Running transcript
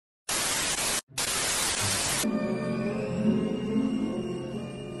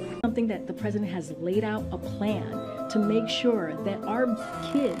something that the president has laid out a plan to make sure that our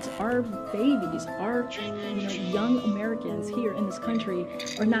kids, our babies, our young Americans here in this country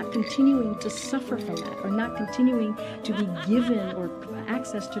are not continuing to suffer from that, are not continuing to be given or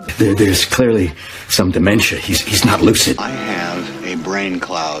access to. There's clearly some dementia. He's not lucid. I have a brain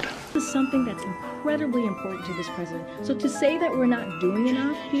cloud. This is something that's incredibly important to this president. So to say that we're not doing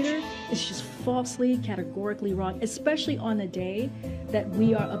enough, Peter, is just falsely, categorically wrong, especially on a day that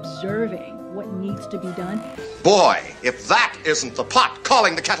we are observing what needs to be done. Boy, if that isn't the pot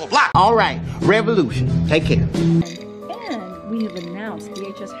calling the kettle black. All right, revolution. Take care. And we have announced,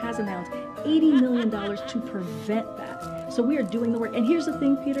 DHS has announced $80 million to prevent that. So we are doing the work. And here's the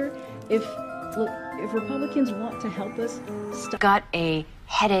thing, Peter, if Republicans want to help us stop. Got a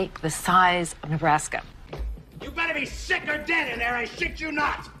headache the size of Nebraska. You better be sick or dead in there, I shit you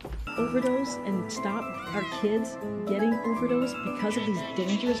not! Overdose and stop our kids getting overdose because of these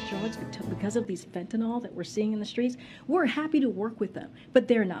dangerous drugs, because of these fentanyl that we're seeing in the streets. We're happy to work with them, but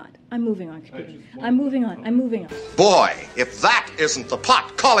they're not. I'm moving on. I'm moving on. Boy, if that isn't the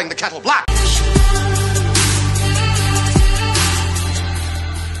pot calling the kettle black.